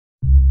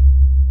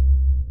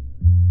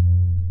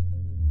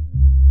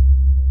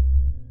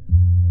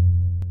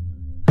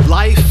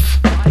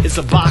is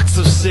a box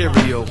of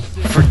cereal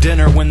for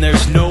dinner when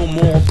there's no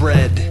more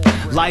bread.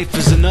 Life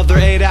is another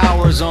 8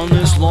 hours on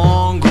this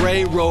long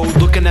gray road,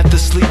 looking at the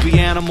sleepy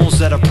animals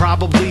that are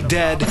probably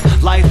dead.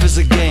 Life is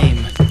a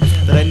game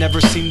that I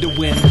never seem to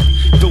win,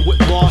 filled with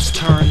lost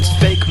turns,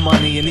 fake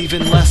money, and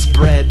even less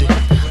bread.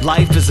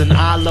 Life is an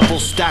eye-level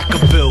stack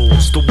of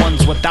bills, the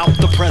ones without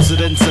the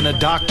presidents and a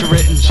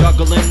doctorate in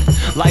juggling.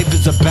 Life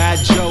is a bad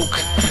joke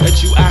that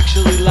you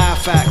actually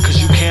laugh at,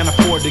 cause you can't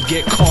afford to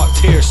get caught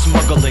tear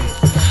smuggling.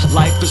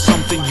 Life is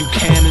something you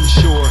can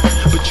insure,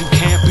 but you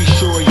can't be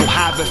sure you'll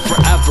have it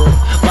forever.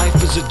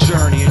 Life is a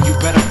journey, and you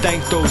better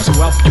thank those who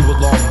help you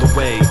along the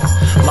way.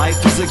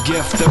 Life is a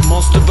gift that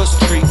most of us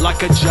treat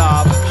like a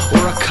job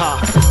or a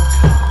cop.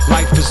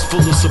 Life is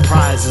full of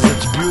surprises,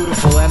 it's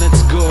beautiful and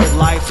it's good.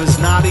 Life is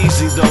not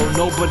easy though,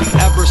 nobody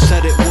ever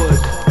said it would.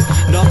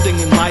 Nothing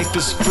in life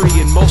is free,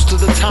 and most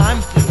of the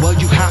time, well,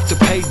 you have to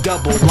pay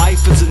double.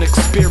 Life is an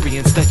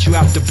experience that you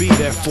have to be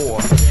there for,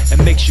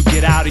 and makes you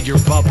get out of your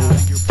bubble.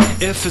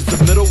 If is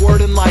the middle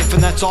word in life,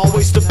 and that's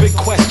always the big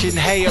question.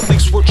 Hey, at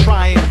least we're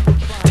trying.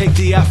 Take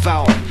the F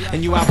out,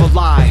 and you have a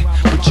lie,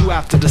 but you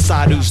have to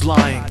decide who's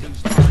lying.